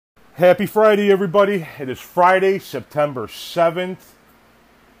Happy Friday, everybody. It is Friday, September 7th,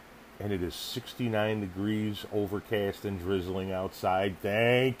 and it is 69 degrees, overcast and drizzling outside.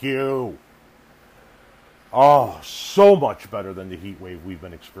 Thank you. Oh, so much better than the heat wave we've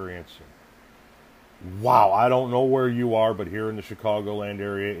been experiencing. Wow, I don't know where you are, but here in the Chicagoland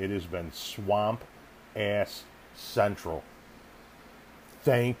area, it has been swamp-ass central.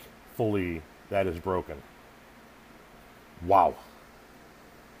 Thankfully, that is broken. Wow.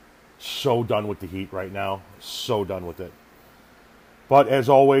 So done with the heat right now. So done with it. But as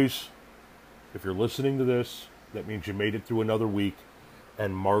always, if you're listening to this, that means you made it through another week,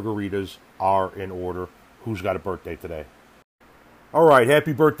 and margaritas are in order. Who's got a birthday today? All right,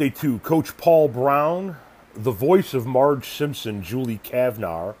 happy birthday to Coach Paul Brown, the voice of Marge Simpson, Julie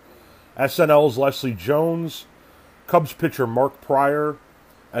Kavnar, SNL's Leslie Jones, Cubs pitcher Mark Pryor,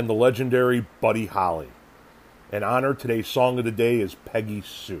 and the legendary Buddy Holly. In honor, today's song of the day is Peggy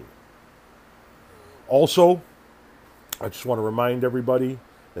Sue. Also, I just want to remind everybody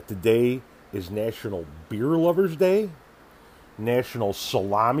that today is National Beer Lovers Day, National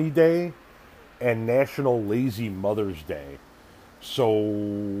Salami Day, and National Lazy Mother's Day.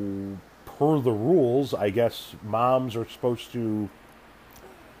 So, per the rules, I guess moms are supposed to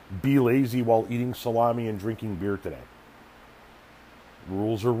be lazy while eating salami and drinking beer today.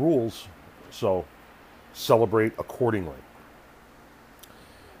 Rules are rules, so celebrate accordingly.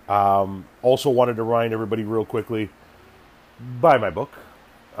 Also wanted to remind everybody real quickly, buy my book.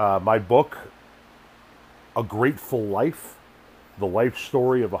 My book, A Grateful Life, the life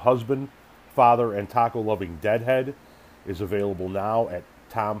story of a husband, father, and taco-loving deadhead, is available now at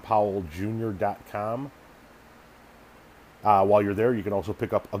tompowelljr.com. While you're there, you can also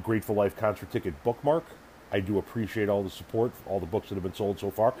pick up a Grateful Life concert ticket bookmark. I do appreciate all the support for all the books that have been sold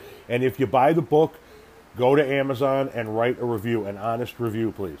so far. And if you buy the book, go to Amazon and write a review, an honest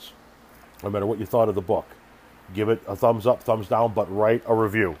review, please. No matter what you thought of the book. Give it a thumbs up, thumbs down, but write a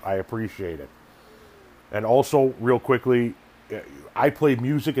review. I appreciate it. And also, real quickly, I play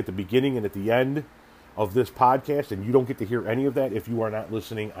music at the beginning and at the end of this podcast, and you don't get to hear any of that if you are not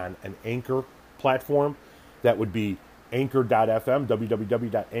listening on an Anchor platform. That would be Anchor.fm,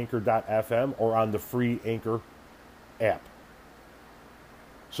 www.anchor.fm, or on the free Anchor app.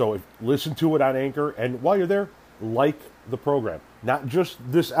 So listen to it on Anchor, and while you're there, like the program. Not just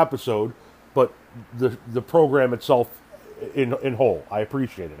this episode, but the program itself in whole. I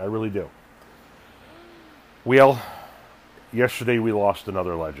appreciate it. I really do. Well, yesterday we lost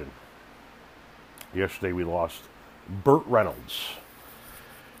another legend. Yesterday we lost Burt Reynolds,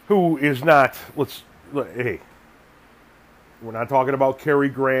 who is not, hey, we're not talking about Cary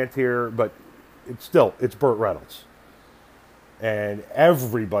Grant here, but it's Burt Reynolds. And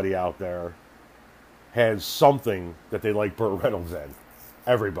everybody out there has something that they like Burt Reynolds in.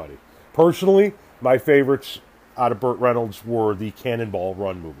 Everybody. Personally, my favorites out of Burt Reynolds were the Cannonball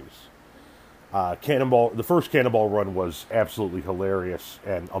Run movies. The first Cannonball Run was absolutely hilarious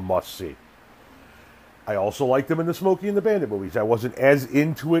and a must-see. I also liked him in the Smokey and the Bandit movies. I wasn't as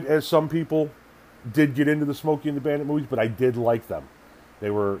into it as some people did get into the Smokey and the Bandit movies, but I did like them.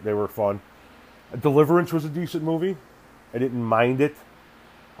 They were fun. Deliverance was a decent movie. I didn't mind it.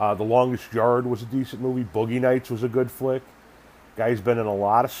 The Longest Yard was a decent movie. Boogie Nights was a good flick. Guy's been in a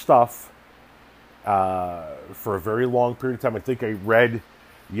lot of stuff for a very long period of time. I think I read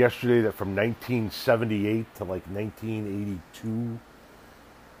yesterday that from 1978 to like 1982,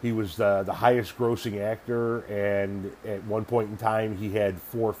 he was the highest grossing actor, and at one point in time, he had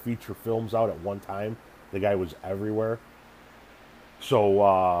 4 feature films out at one time. The guy was everywhere.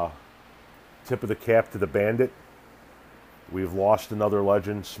 So, tip of the cap to the Bandit. We've lost another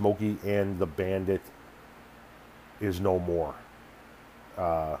legend. Smokey and the Bandit is no more.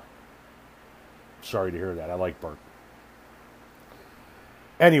 Sorry to hear that. I like Burt.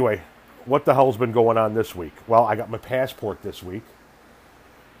 Anyway, what the hell's been going on this week? Well, I got my passport this week.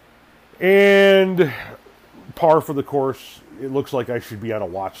 And par for the course, it looks like I should be on a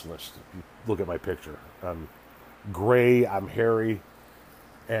watch list. Look at my picture. I'm gray, I'm hairy,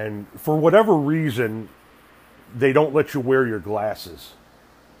 and for whatever reason, they don't let you wear your glasses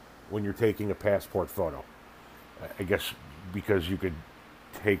when you're taking a passport photo. I guess because you could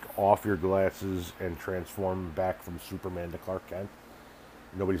take off your glasses and transform back from Superman to Clark Kent.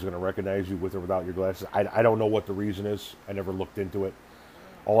 Nobody's going to recognize you with or without your glasses. I don't know what the reason is. I never looked into it.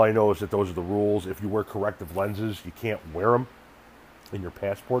 All I know is that those are the rules. If you wear corrective lenses, you can't wear them in your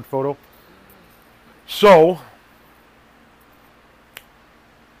passport photo. So,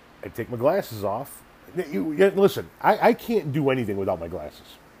 I take my glasses off. Listen, I can't do anything without my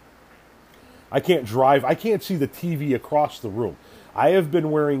glasses. I can't drive. I can't see the TV across the room. I have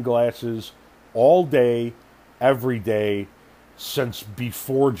been wearing glasses all day, every day, since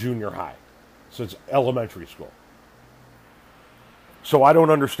before junior high, since elementary school. So I don't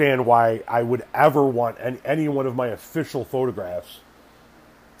understand why I would ever want any one of my official photographs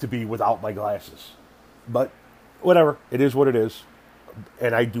to be without my glasses. But whatever, it is what it is.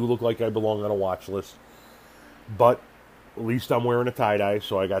 And I do look like I belong on a watch list. But at least I'm wearing a tie-dye,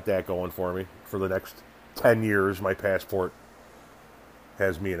 so I got that going for me. For the next 10 years, my passport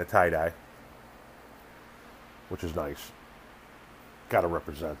has me in a tie-dye, which is nice. Gotta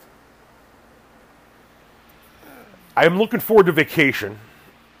represent. I am looking forward to vacation.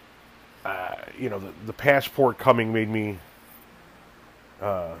 The passport coming made me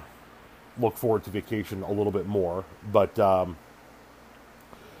look forward to vacation a little bit more. But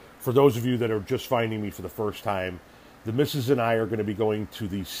for those of you that are just finding me for the first time, the missus and I are going to be going to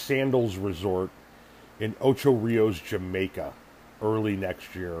the Sandals Resort in Ocho Rios, Jamaica, early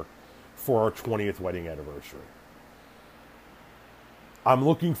next year for our 20th wedding anniversary. I'm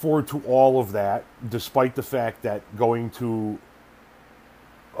looking forward to all of that, despite the fact that going to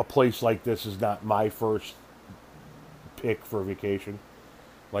a place like this is not my first pick for a vacation.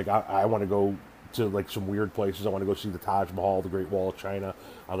 Like, I want to go to, like, some weird places. I want to go see the Taj Mahal, the Great Wall of China.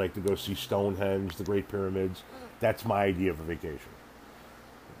 I like to go see Stonehenge, the Great Pyramids. That's my idea of a vacation.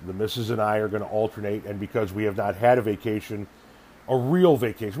 The missus and I are going to alternate, and because we have not had a vacation, a real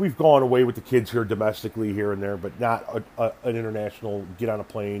vacation. We've gone away with the kids here domestically here and there, but not an international, get on a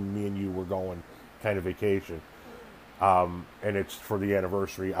plane, me and you, we're going kind of vacation. And it's for the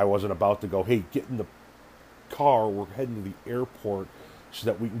anniversary. I wasn't about to go, hey, get in the car, we're heading to the airport so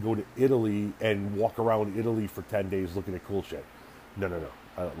that we can go to Italy and walk around Italy for 10 days looking at cool shit. No.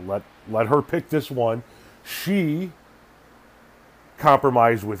 Let her pick this one. She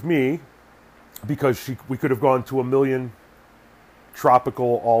compromised with me because we could have gone to a million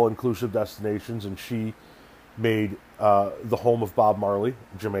tropical, all-inclusive destinations, and she made the home of Bob Marley,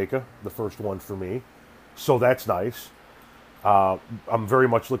 Jamaica, the first one for me. So that's nice. I'm very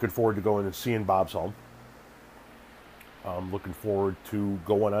much looking forward to going and seeing Bob's home. I'm looking forward to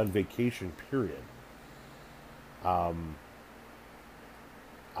going on vacation, period. I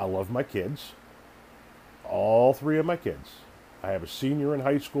love my kids. All three of my kids. I have a senior in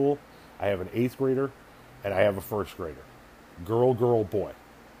high school, I have an 8th grader, and I have a 1st grader. Girl, boy.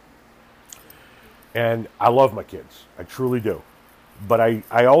 And I love my kids. I truly do. But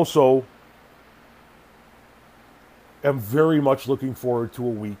I also am very much looking forward to a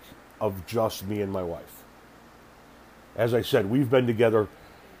week of just me and my wife. As I said, we've been together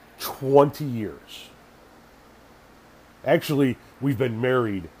 20 years. Actually, we've been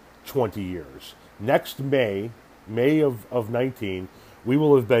married 20 years. Next May of 19, we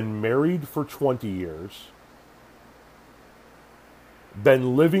will have been married for 20 years,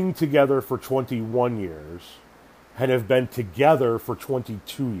 been living together for 21 years, and have been together for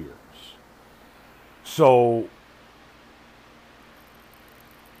 22 years. So,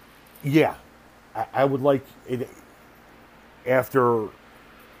 yeah, I would like it after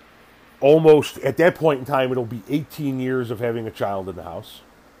almost, at that point in time, it'll be 18 years of having a child in the house.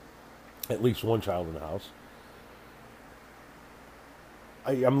 At least one child in the house.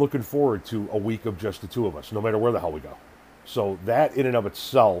 I'm looking forward to a week of just the two of us, no matter where the hell we go. So that in and of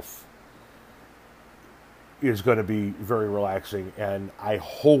itself is going to be very relaxing, and I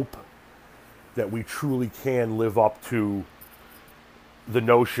hope that we truly can live up to the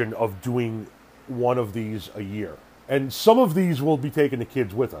notion of doing one of these a year. And some of these will be taking the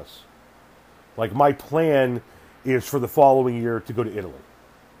kids with us. Like, my plan is for the following year to go to Italy.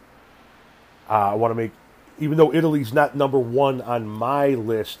 I want to make, even though Italy's not number one on my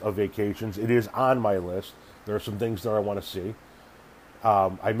list of vacations, it is on my list. There are some things that I want to see.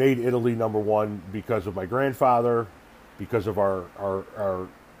 I made Italy number one because of my grandfather, because of our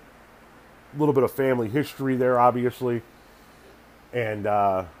little bit of family history there, obviously. And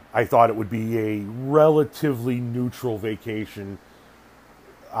I thought it would be a relatively neutral vacation,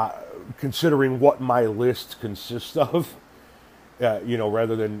 considering what my list consists of.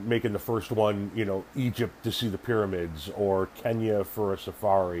 Rather than making the first one, Egypt to see the pyramids, or Kenya for a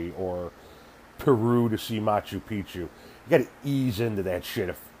safari, or Peru to see Machu Picchu. You got to ease into that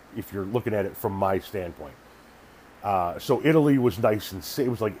shit if you're looking at it from my standpoint. So Italy was nice and safe. It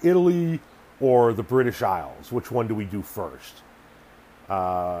was like Italy or the British Isles. Which one do we do first?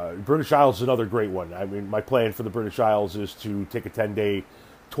 British Isles is another great one. I mean, my plan for the British Isles is to take a 10-day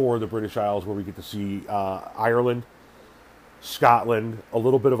tour of the British Isles where we get to see Ireland, Scotland, a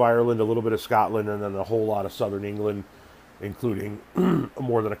little bit of Ireland, a little bit of Scotland, and then a whole lot of southern England, including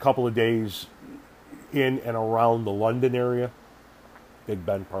more than a couple of days in and around the London area, Big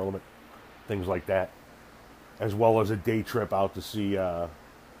Ben, Parliament, things like that, as well as a day trip out to see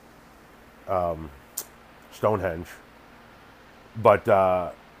Stonehenge. But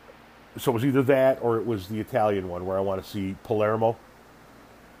so it was either that or it was the Italian one where I want to see Palermo.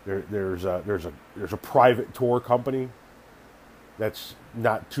 There's a private tour company that's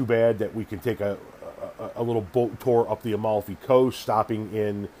not too bad that we can take a little boat tour up the Amalfi Coast, stopping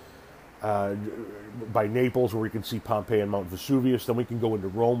in by Naples where we can see Pompeii and Mount Vesuvius. Then we can go into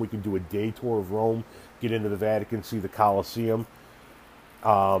Rome. We can do a day tour of Rome, get into the Vatican, see the Colosseum.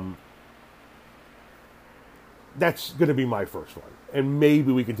 That's going to be my first one. And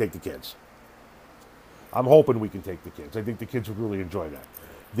maybe we can take the kids. I'm hoping we can take the kids. I think the kids would really enjoy that.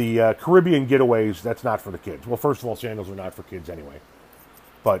 The Caribbean getaways, that's not for the kids. Well, first of all, sandals are not for kids anyway.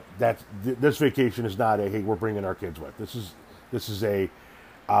 But this vacation is not a, hey, we're bringing our kids with. This is a,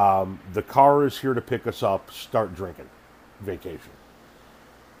 the car is here to pick us up, start drinking vacation.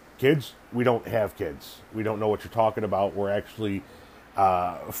 Kids, we don't have kids. We don't know what you're talking about. We're actually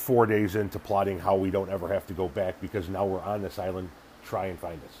 4 days into plotting how we don't ever have to go back because now we're on this island. Try and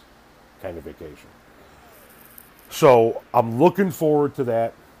find us kind of vacation. So I'm looking forward to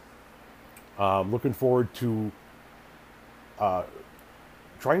that. I'm looking forward to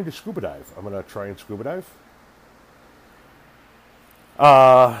trying to scuba dive. I'm going to try and scuba dive.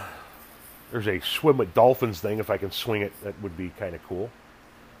 There's a swim with dolphins thing. If I can swing it, that would be kind of cool.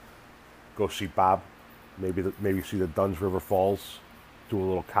 Go see Bob. Maybe see the Duns River Falls. Do a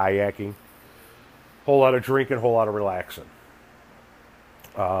little kayaking. Whole lot of drinking, whole lot of relaxing.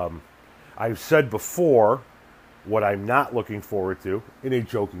 I've said before, what I'm not looking forward to, in a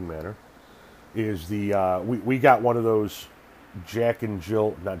joking manner, is we got one of those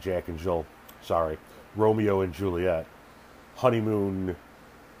Romeo and Juliet honeymoon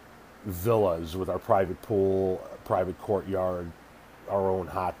villas with our private pool, private courtyard, our own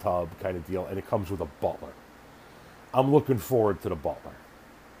hot tub kind of deal, and it comes with a butler. I'm looking forward to the butler.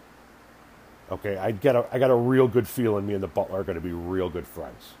 Okay, I got a real good feeling me and the butler are going to be real good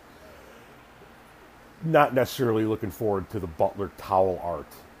friends. Not necessarily looking forward to the butler towel art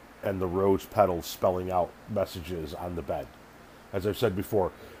and the rose petals spelling out messages on the bed. As I've said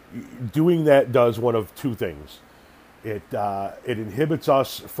before, doing that does one of two things. It inhibits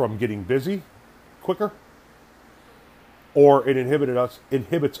us from getting busy quicker, or it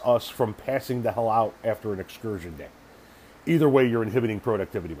inhibits us from passing the hell out after an excursion day. Either way, you're inhibiting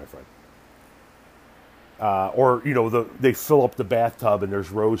productivity, my friend. Or, they fill up the bathtub and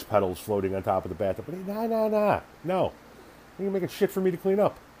there's rose petals floating on top of the bathtub. But no. You're making shit for me to clean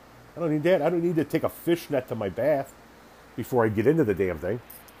up. I don't need that. I don't need to take a fishnet to my bath before I get into the damn thing.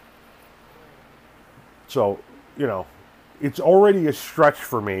 So, it's already a stretch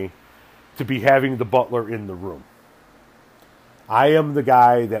for me to be having the butler in the room. I am the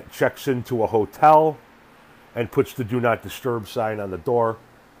guy that checks into a hotel and puts the do not disturb sign on the door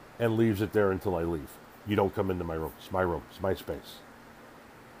and leaves it there until I leave. You don't come into my room. It's my room. It's my space.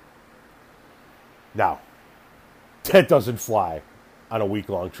 Now, that doesn't fly on a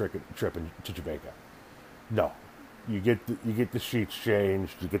week-long trip to Jamaica. No. You get the sheets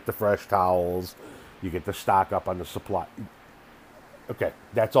changed. You get the fresh towels. You get the stock up on the supply. Okay,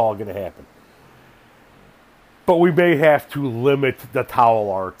 that's all going to happen. But we may have to limit the towel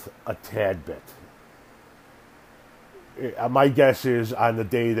art a tad bit. My guess is on the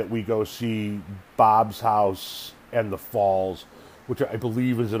day that we go see Bob's house and the falls, which I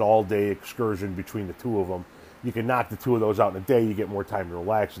believe is an all-day excursion between the two of them, you can knock the two of those out in a day. You get more time to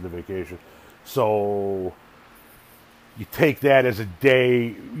relax in the vacation. So you take that as a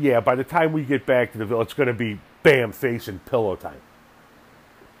day. Yeah, by the time we get back to the village, it's going to be bam, face and pillow time.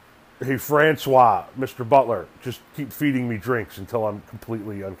 Hey, Francois, Mr. Butler, just keep feeding me drinks until I'm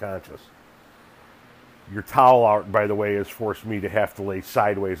completely unconscious. Your towel art, by the way, has forced me to have to lay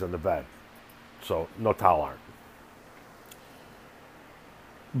sideways on the bed. So, no towel art.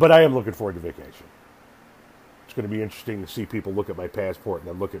 But I am looking forward to vacation. It's going to be interesting to see people look at my passport and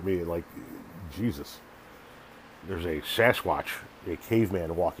then look at me like, Jesus. There's a Sasquatch, a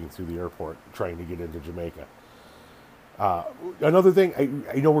caveman walking through the airport trying to get into Jamaica. Another thing,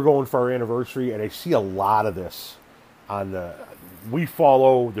 I know we're going for our anniversary, and I see a lot of this on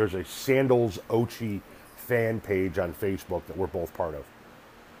there's a Sandals Ochi fan page on Facebook that we're both part of.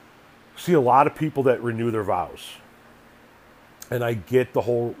 See a lot of people that renew their vows. And I get the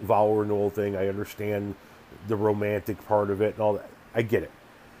whole vow renewal thing. I understand the romantic part of it and all that. I get it.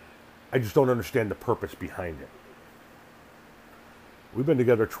 I just don't understand the purpose behind it. We've been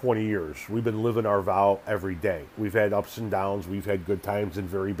together 20 years. We've been living our vow every day. We've had ups and downs. We've had good times and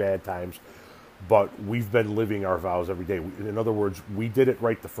very bad times. but we've been living our vows every day. In other words, we did it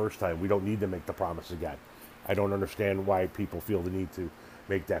right the first time. We don't need to make the promise again. I don't understand why people feel the need to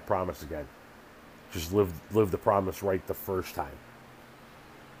make that promise again. Just live the promise right the first time.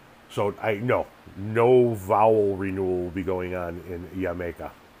 So no vowel renewal will be going on in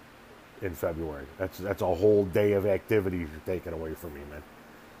Jamaica in February. That's a whole day of activities you're taking away from me, man.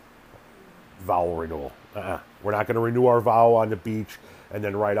 Vowel renewal. We're not going to renew our vow on the beach and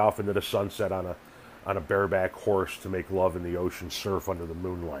then ride off into the sunset on a bareback horse to make love in the ocean, surf under the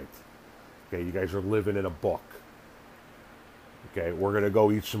moonlight. Okay, you guys are living in a book. Okay, we're going to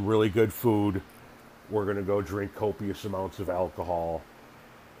go eat some really good food. We're going to go drink copious amounts of alcohol.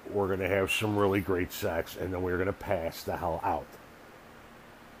 We're going to have some really great sex, and then we're going to pass the hell out.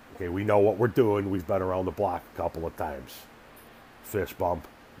 Okay, we know what we're doing. We've been around the block a couple of times. Fist bump,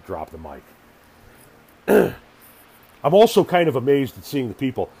 drop the mic. I'm also kind of amazed at seeing the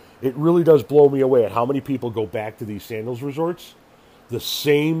people. It really does blow me away at how many people go back to these sandals resorts. The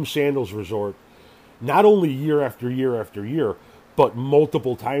same sandals resort, not only year after year after year, but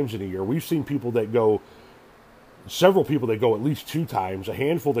multiple times in a year. We've seen people that go, several people that go at least 2 times, a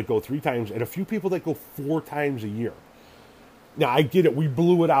handful that go 3 times, and a few people that go 4 times a year. Now, I get it. We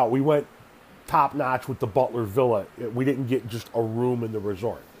blew it out. We went top notch with the Butler Villa. We didn't get just a room in the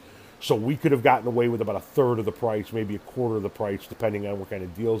resort. So we could have gotten away with about 1/3 of the price, maybe 1/4 of the price, depending on what kind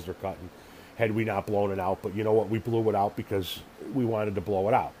of deals they're cutting, had we not blown it out. But you know what? We blew it out because we wanted to blow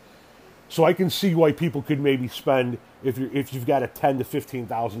it out. So I can see why people could maybe spend, if you've got a $10,000 to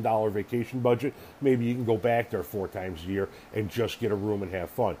 $15,000 vacation budget, maybe you can go back there 4 times a year and just get a room and have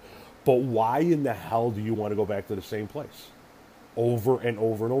fun. But why in the hell do you want to go back to the same place over and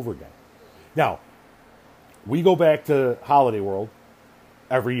over and over again? Now, we go back to Holiday World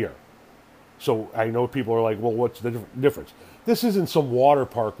every year. So I know people are like, well, what's the difference? This isn't some water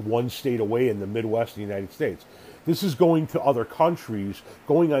park 1 state away in the Midwest of the United States. This is going to other countries,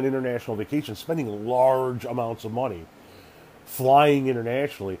 going on international vacations, spending large amounts of money, flying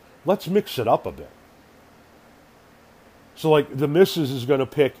internationally. Let's mix it up a bit. So, like, the missus is going to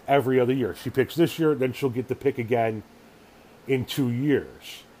pick every other year. She picks this year, then she'll get to pick again in 2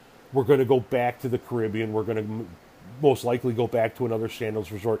 years. We're going to go back to the Caribbean. We're going to most likely go back to another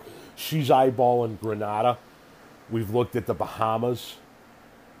sandals resort. She's eyeballing Grenada. We've looked at the Bahamas,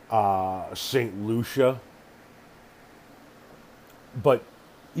 St. Lucia. But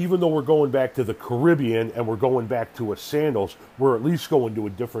even though we're going back to the Caribbean and we're going back to a sandals, we're at least going to a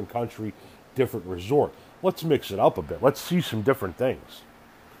different country, different resort. Let's mix it up a bit. Let's see some different things.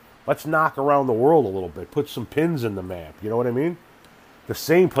 Let's knock around the world a little bit. Put some pins in the map. You know what I mean? The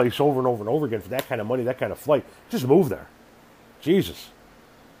same place over and over and over again for that kind of money, that kind of flight. Just move there. Jesus.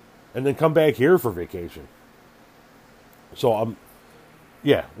 And then come back here for vacation. So,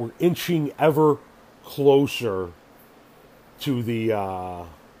 we're inching ever closer to the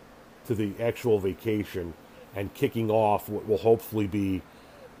actual vacation and kicking off what will hopefully be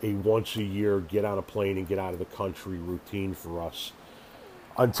a once a year get on a plane and get out of the country routine for us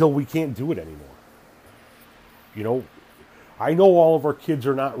until we can't do it anymore. You know, I know all of our kids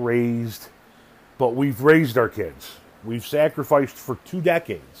are not raised, but we've raised our kids. We've sacrificed for 2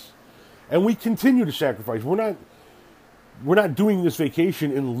 decades, and we continue to sacrifice. We're not doing this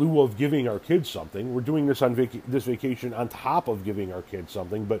vacation in lieu of giving our kids something. We're doing this on this vacation on top of giving our kids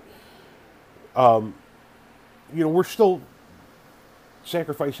something. But, we're still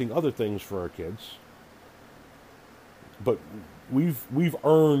sacrificing other things for our kids. But we've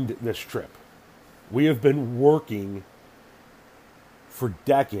earned this trip. We have been working for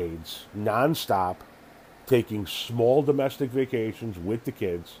decades, nonstop, taking small domestic vacations with the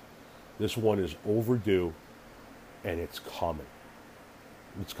kids. This one is overdue. And it's coming.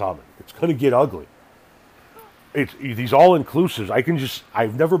 It's coming. It's going to get ugly. It's these all-inclusives.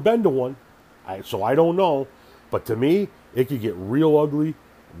 I've never been to one, so I don't know. But to me, it could get real ugly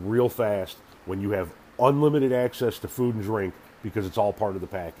real fast when you have unlimited access to food and drink because it's all part of the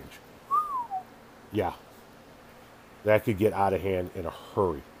package. Yeah. That could get out of hand in a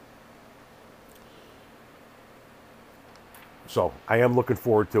hurry. So, I am looking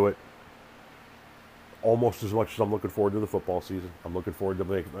forward to it. Almost as much as I'm looking forward to the football season. I'm looking forward to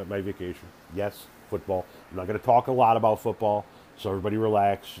my vacation. Yes, football. I'm not going to talk a lot about football, so everybody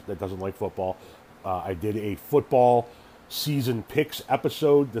relax that doesn't like football. I did a football season picks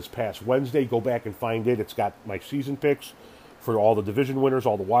episode this past Wednesday. Go back and find it. It's got my season picks for all the division winners,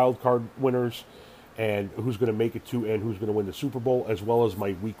 all the wild card winners, and who's going to make it to and who's going to win the Super Bowl, as well as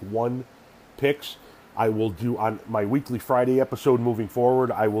my week 1 picks. I will do on my weekly Friday episode moving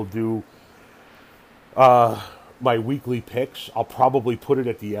forward. I will do my weekly picks. I'll probably put it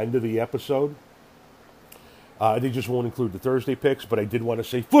at the end of the episode They just won't include the Thursday picks, but I did want to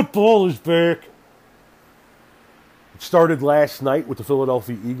say football is back. It started last night with the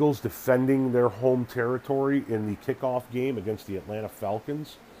Philadelphia Eagles defending their home territory in the kickoff game against the Atlanta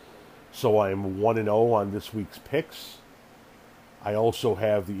Falcons. So I'm 1-0 on this week's picks. I also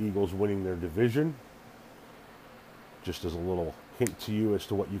have the Eagles winning their division. Just as a little hint to you as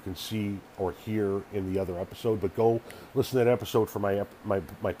to what you can see or hear in the other episode. But go listen to that episode for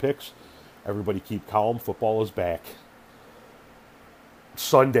my picks. Everybody keep calm. Football is back.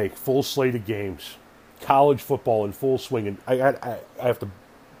 Sunday, full slate of games. College football in full swing. And I have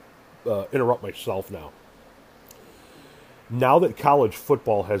to interrupt myself now. Now that college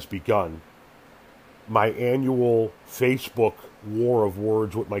football has begun, my annual Facebook war of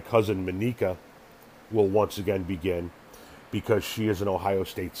words with my cousin Monika will once again begin because she is an Ohio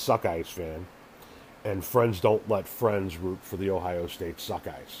State Suckeyes fan, and friends don't let friends root for the Ohio State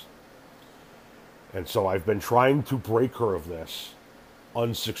Suckeyes. And so I've been trying to break her of this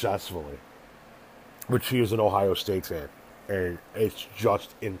unsuccessfully, but she is an Ohio State fan, and it's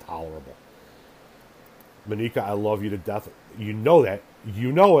just intolerable. Monika, I love you to death. You know that.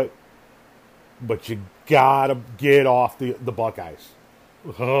 You know it. But you gotta get off the Buckeyes.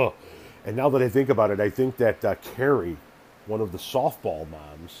 Ugh. And now that I think about it, I think that Carrie, one of the softball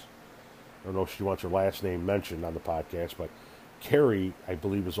moms, I don't know if she wants her last name mentioned on the podcast, but Carrie, I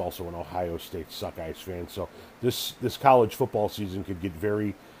believe, is also an Ohio State Suckeyes fan. So this college football season could get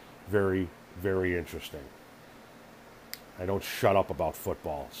very, very, very interesting. I don't shut up about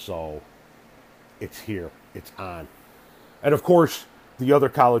football, so it's here. It's on. And, of course, the other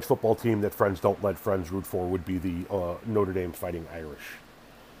college football team that friends don't let friends root for would be the Notre Dame Fighting Irish.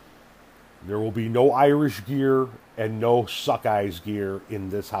 There will be no Irish gear and no Suckeyes gear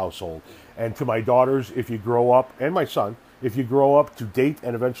in this household. And to my daughters, if you grow up, and my son, if you grow up to date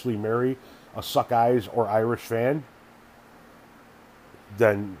and eventually marry a Suckeyes or Irish fan,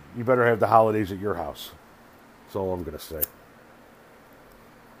 then you better have the holidays at your house. That's all I'm going to say.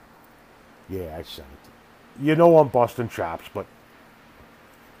 Yeah, I said it. You know I'm busting chops, but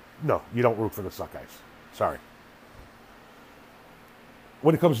no, you don't root for the Suckeyes. Sorry.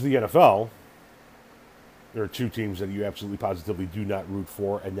 When it comes to the NFL, there are two teams that you absolutely positively do not root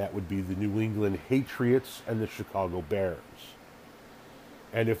for, and that would be the New England Patriots and the Chicago Bears.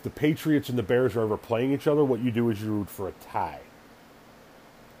 And if the Patriots and the Bears are ever playing each other, what you do is you root for a tie.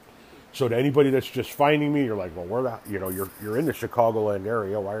 So to anybody that's just finding me, you're like, well, you're in the Chicagoland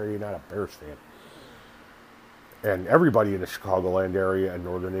area. Why are you not a Bears fan? And everybody in the Chicagoland area and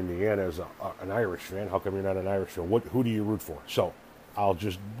northern Indiana is an Irish fan. How come you're not an Irish fan? Who do you root for? So I'll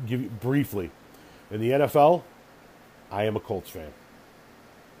just give you briefly. In the NFL, I am a Colts fan.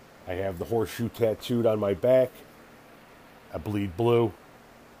 I have the horseshoe tattooed on my back. I bleed blue.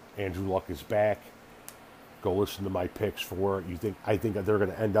 Andrew Luck is back. Go listen to my picks for where I think that they're going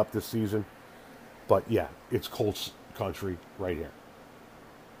to end up this season. But yeah, it's Colts country right here.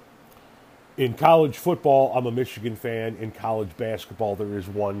 In college football, I'm a Michigan fan. In college basketball, there is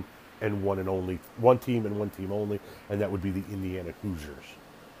one team and one team only, and that would be the Indiana Hoosiers.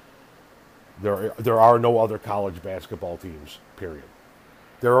 There are no other college basketball teams, period.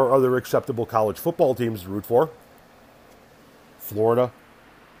 There are other acceptable college football teams to root for. Florida,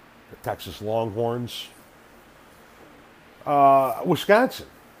 the Texas Longhorns, Wisconsin.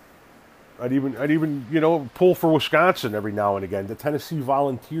 I'd even pull for Wisconsin every now and again. The Tennessee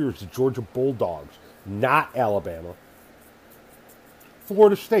Volunteers, the Georgia Bulldogs, not Alabama.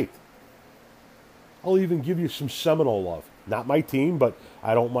 Florida State. I'll even give you some Seminole love. Not my team, but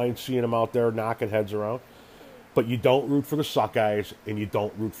I don't mind seeing them out there knocking heads around. But you don't root for the Suckeyes, and you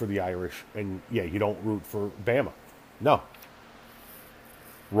don't root for the Irish, and yeah, you don't root for Bama. No.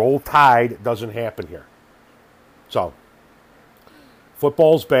 Roll Tide doesn't happen here. So,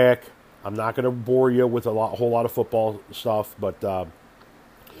 football's back. I'm not going to bore you with a whole lot of football stuff, but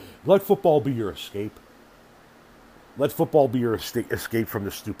let football be your escape. Let football be your escape from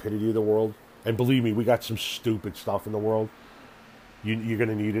the stupidity of the world. And believe me, we got some stupid stuff in the world. You're going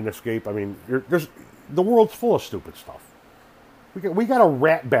to need an escape. I mean, the world's full of stupid stuff. We got a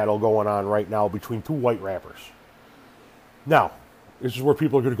rap battle going on right now between two white rappers. Now, this is where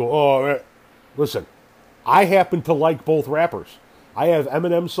people are going to go, oh, listen, I happen to like both rappers. I have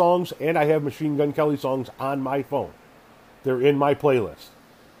Eminem songs and I have Machine Gun Kelly songs on my phone. They're in my playlist.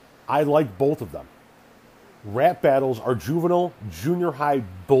 I like both of them. Rap battles are juvenile, junior high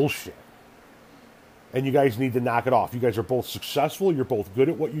bullshit. And you guys need to knock it off. You guys are both successful. You're both good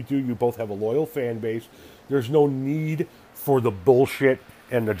at what you do. You both have a loyal fan base. There's no need for the bullshit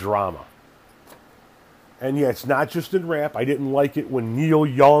and the drama. And yeah, it's not just in rap. I didn't like it when Neil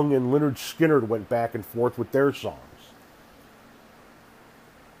Young and Lynyrd Skynyrd went back and forth with their songs.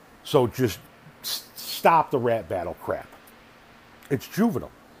 So just stop the rap battle crap. It's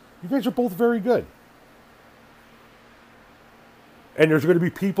juvenile. You guys are both very good. And there's going to be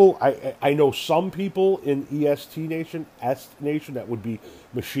people, I know some people in EST Nation, that would be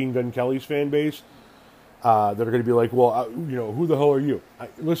Machine Gun Kelly's fan base, that are going to be like, well, who the hell are you?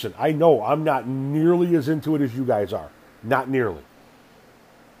 Listen, I know I'm not nearly as into it as you guys are. Not nearly.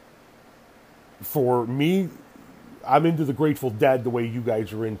 For me, I'm into the Grateful Dead the way you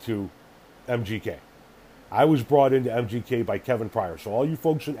guys are into MGK. I was brought into MGK by Kevin Pryor. So all you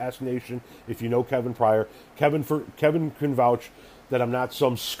folks in S Nation, if you know Kevin Pryor, Kevin can vouch that I'm not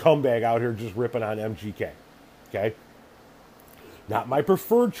some scumbag out here just ripping on MGK. Okay? Not my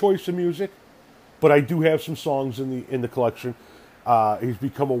preferred choice of music, but I do have some songs in the collection. He's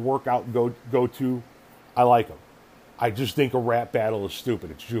become a workout go-to. I like him. I just think a rap battle is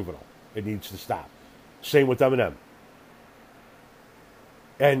stupid. It's juvenile. It needs to stop. Same with Eminem.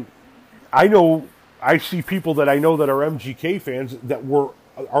 And I see people that I know that are MGK fans that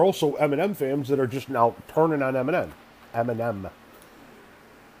are also Eminem fans that are just now turning on Eminem.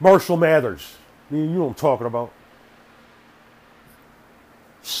 Marshall Mathers. You know what I'm talking about.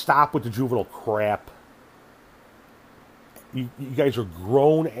 Stop with the juvenile crap. You guys are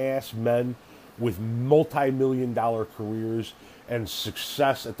grown-ass men with multi-million-dollar careers and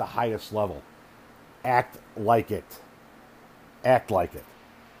success at the highest level. Act like it. Act like it.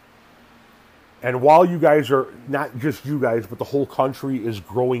 And while you guys are, not just you guys, but the whole country is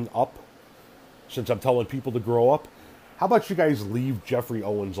growing up, since I'm telling people to grow up, how about you guys leave Jeffrey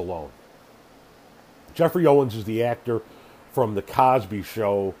Owens alone? Jeffrey Owens is the actor from The Cosby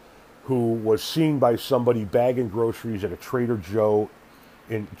Show who was seen by somebody bagging groceries at a Trader Joe's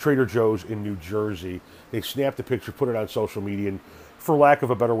in New Jersey. They snapped the picture, put it on social media, and for lack of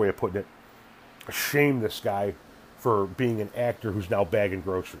a better way of putting it, shamed this guy for being an actor who's now bagging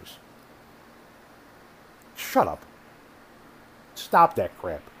groceries. Shut up. Stop that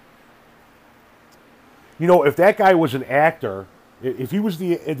crap. You know, if that guy was an actor, if he was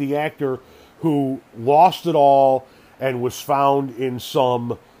the actor who lost it all and was found in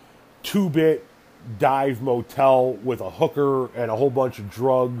some 2-bit dive motel with a hooker and a whole bunch of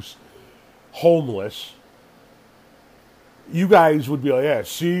drugs, homeless, you guys would be like, yeah,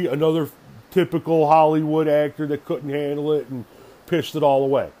 see, another typical Hollywood actor that couldn't handle it and pissed it all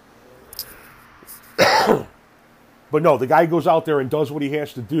away. But no, the guy goes out there and does what he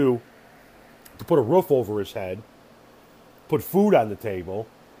has to do to put a roof over his head, put food on the table,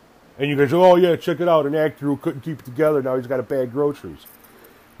 and you guys go, oh yeah, check it out, an actor who couldn't keep it together, now he's got to bag groceries.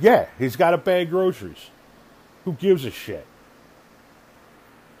 Yeah, he's got to bag groceries. Who gives a shit?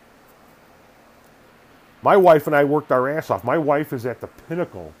 My wife and I worked our ass off. My wife is at the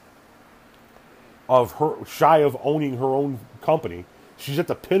pinnacle of her, shy of owning her own company, she's at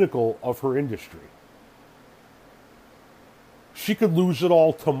the pinnacle of her industry. She could lose it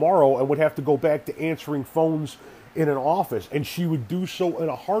all tomorrow and would have to go back to answering phones in an office, and she would do so in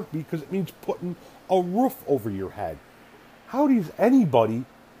a heartbeat because it means putting a roof over your head. How does anybody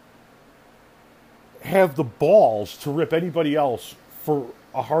have the balls to rip anybody else for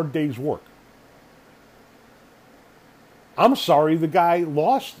a hard day's work? I'm sorry the guy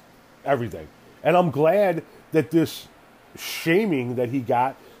lost everything. And I'm glad that this shaming that he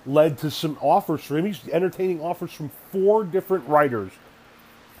got led to some offers for him. He's entertaining offers from 4 different writers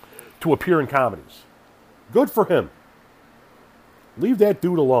to appear in comedies. Good for him. Leave that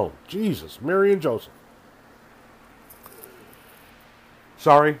dude alone. Jesus, Mary and Joseph.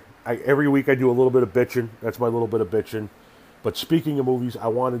 Sorry, every week I do a little bit of bitching. That's my little bit of bitching. But speaking of movies, I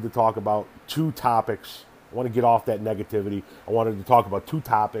wanted to talk about 2 topics. I want to get off that negativity. I wanted to talk about 2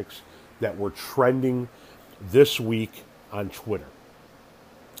 topics that were trending this week on Twitter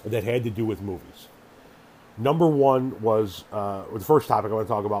that had to do with movies. Number 1 was, or the first topic I want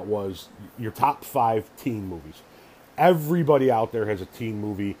to talk about was your top 5 teen movies. Everybody out there has a teen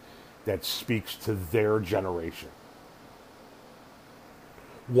movie that speaks to their generation.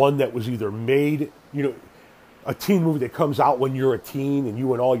 One that was either made, a teen movie that comes out when you're a teen and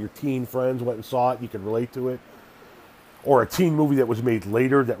you and all your teen friends went and saw it, you can relate to it. Or a teen movie that was made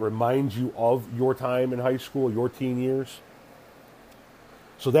later that reminds you of your time in high school, your teen years.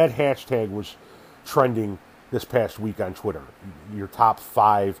 So that hashtag was trending this past week on Twitter. Your top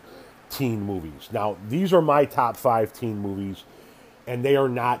 5 teen movies. Now, these are my top 5 teen movies, and they are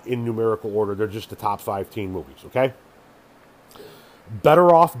not in numerical order. They're just the top 5 teen movies, okay?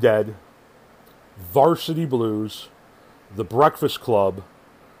 Better Off Dead, Varsity Blues, The Breakfast Club,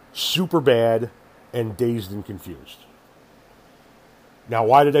 Superbad, and Dazed and Confused. Now,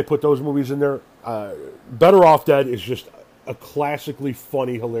 why did I put those movies in there? Better Off Dead is just a classically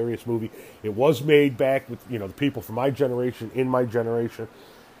funny, hilarious movie. It was made back with, the people from my generation, in my generation.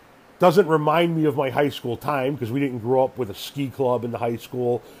 Doesn't remind me of my high school time because we didn't grow up with a ski club in the high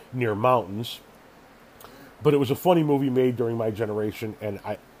school near mountains. But it was a funny movie made during my generation, and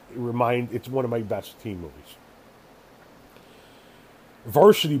it's one of my best teen movies.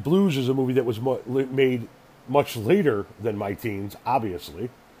 Varsity Blues is a movie that was made much later than my teens, obviously.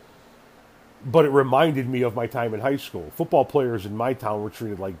 But it reminded me of my time in high school. Football players in my town were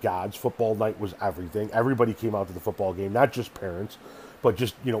treated like gods. Football night was everything. Everybody came out to the football game, not just parents, but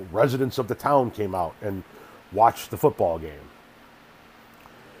just, residents of the town came out and watched the football game.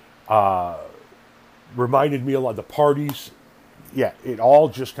 Reminded me a lot of the parties. Yeah, it all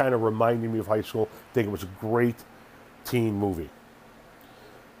just kind of reminded me of high school. I think it was a great teen movie.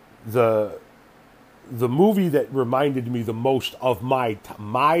 The movie that reminded me the most of my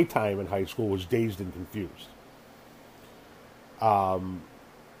time in high school was Dazed and Confused.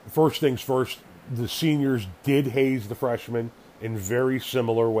 First things first, the seniors did haze the freshmen in very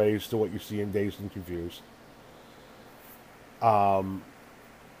similar ways to what you see in Dazed and Confused.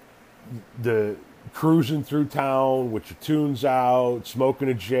 The cruising through town with your tunes out, smoking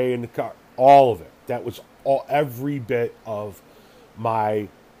a J in the car, all of it. That was every bit of my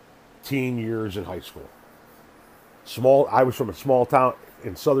teen years in high school. I was from a small town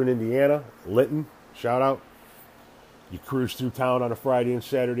in southern Indiana, Linton, shout out. You cruise through town on a Friday and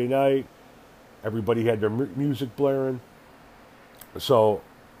Saturday night. Everybody had their music blaring. So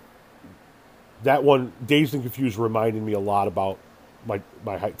that one, Dazed and Confused, reminded me a lot about my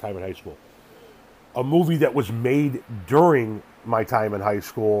time in high school. A movie that was made during my time in high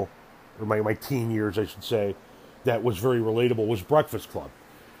school, or my teen years, I should say, that was very relatable was Breakfast Club.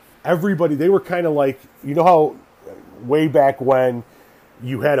 Everybody, they were kind of like, how way back when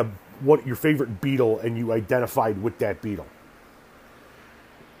you had your favorite Beatle and you identified with that Beatle.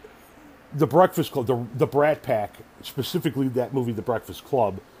 The Breakfast Club, the Brat Pack, specifically that movie, The Breakfast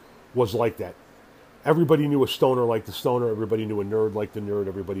Club, was like that. Everybody knew a stoner like the stoner. Everybody knew a nerd like the nerd.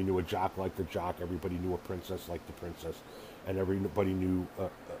 Everybody knew a jock like the jock. Everybody knew a princess like the princess. And everybody knew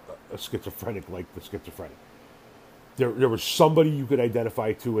a schizophrenic like the schizophrenic. There was somebody you could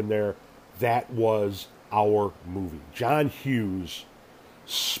identify to in there. That was our movie. John Hughes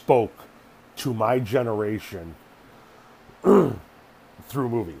spoke to my generation through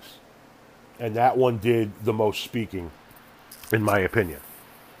movies. And that one did the most speaking, in my opinion.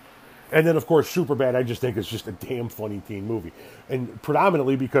 And then, of course, Superbad, I just think is just a damn funny teen movie. And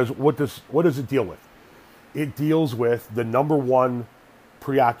predominantly because what does it deal with? It deals with the number one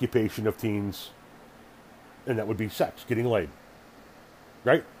preoccupation of teens, and that would be sex, getting laid.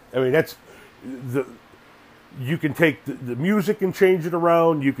 Right? I mean, that's you can take the music and change it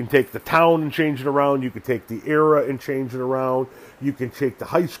around. You can take the town and change it around. You can take the era and change it around. You can take the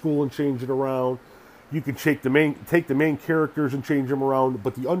high school and change it around. You can take the main characters and change them around.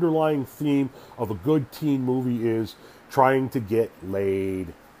 But the underlying theme of a good teen movie is trying to get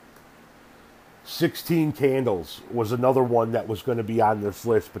laid. 16 Candles was another one that was going to be on this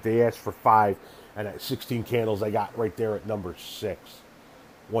list, but they asked for 5, and at 16 Candles, I got right there at number 6.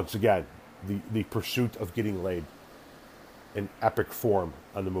 Once again, the pursuit of getting laid in epic form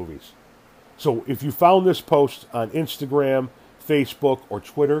on the movies. So if you found this post on Instagram, Facebook, or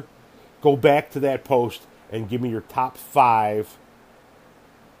Twitter, go back to that post and give me your top 5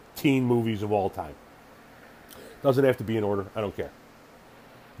 teen movies of all time. Doesn't have to be in order. I don't care.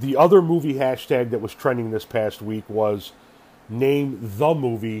 The other movie hashtag that was trending this past week was name the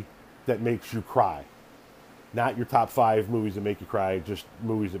movie that makes you cry. Not your top 5 movies that make you cry, just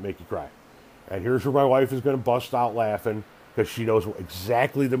movies that make you cry. And here's where my wife is going to bust out laughing because she knows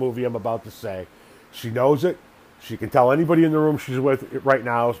exactly the movie I'm about to say. She knows it. She can tell anybody in the room she's with right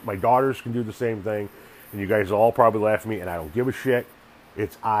now. My daughters can do the same thing. And you guys will all probably laugh at me, and I don't give a shit.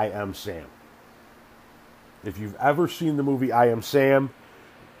 It's I Am Sam. If you've ever seen the movie I Am Sam,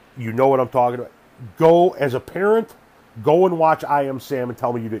 you know what I'm talking about. Go, as a parent, go and watch I Am Sam and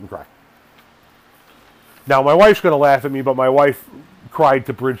tell me you didn't cry. Now, my wife's going to laugh at me, but my wife cried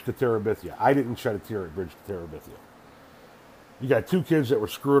to Bridge to Terabithia. I didn't shed a tear at Bridge to Terabithia. You got 2 kids that were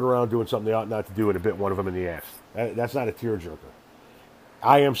screwing around doing something they ought not to do and it bit one of them in the ass. That's not a tearjerker.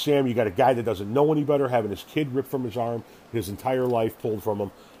 I Am Sam, you got a guy that doesn't know any better having his kid ripped from his arm, his entire life pulled from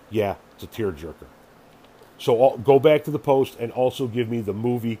him. Yeah, it's a tearjerker. So go back to the post and also give me the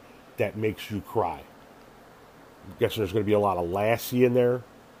movie that makes you cry. I'm guessing there's going to be a lot of Lassie in there.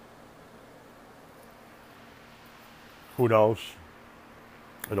 Who knows?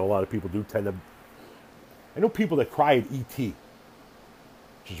 I know a lot of people do tend to I know people that cry at E.T.,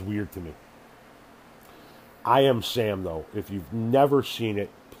 which is weird to me. I Am Sam, though. If you've never seen it,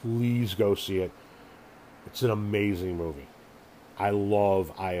 please go see it. It's an amazing movie. I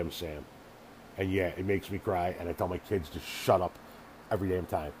love I Am Sam. And yeah, it makes me cry, and I tell my kids to shut up every damn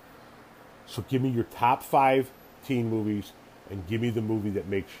time. So give me your top 5 teen movies, and give me the movie that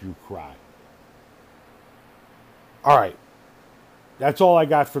makes you cry. All right. That's all I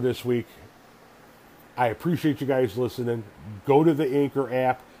got for this week. I appreciate you guys listening. Go to the Anchor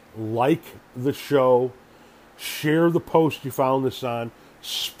app, like the show, share the post you found this on,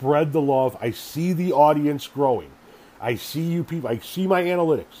 spread the love. I see the audience growing. I see you people. I see my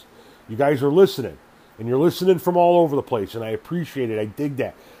analytics. You guys are listening, and you're listening from all over the place, and I appreciate it. I dig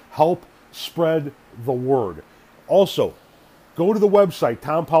that. Help spread the word. Also, go to the website,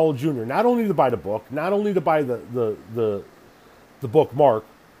 Tom Powell Jr., not only to buy the book, not only to buy the bookmark.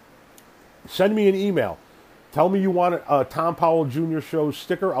 Send me an email. Tell me you want a Tom Powell Jr. Show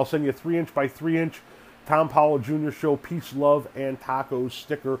sticker. I'll send you a 3-inch by 3-inch Tom Powell Jr. Show Peace, Love, and Tacos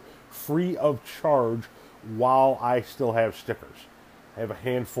sticker free of charge while I still have stickers. I have a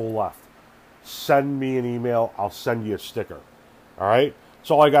handful left. Send me an email. I'll send you a sticker. All right? That's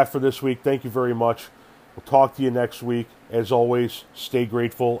all I got for this week. Thank you very much. We'll talk to you next week. As always, stay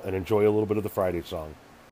grateful and enjoy a little bit of the Friday song.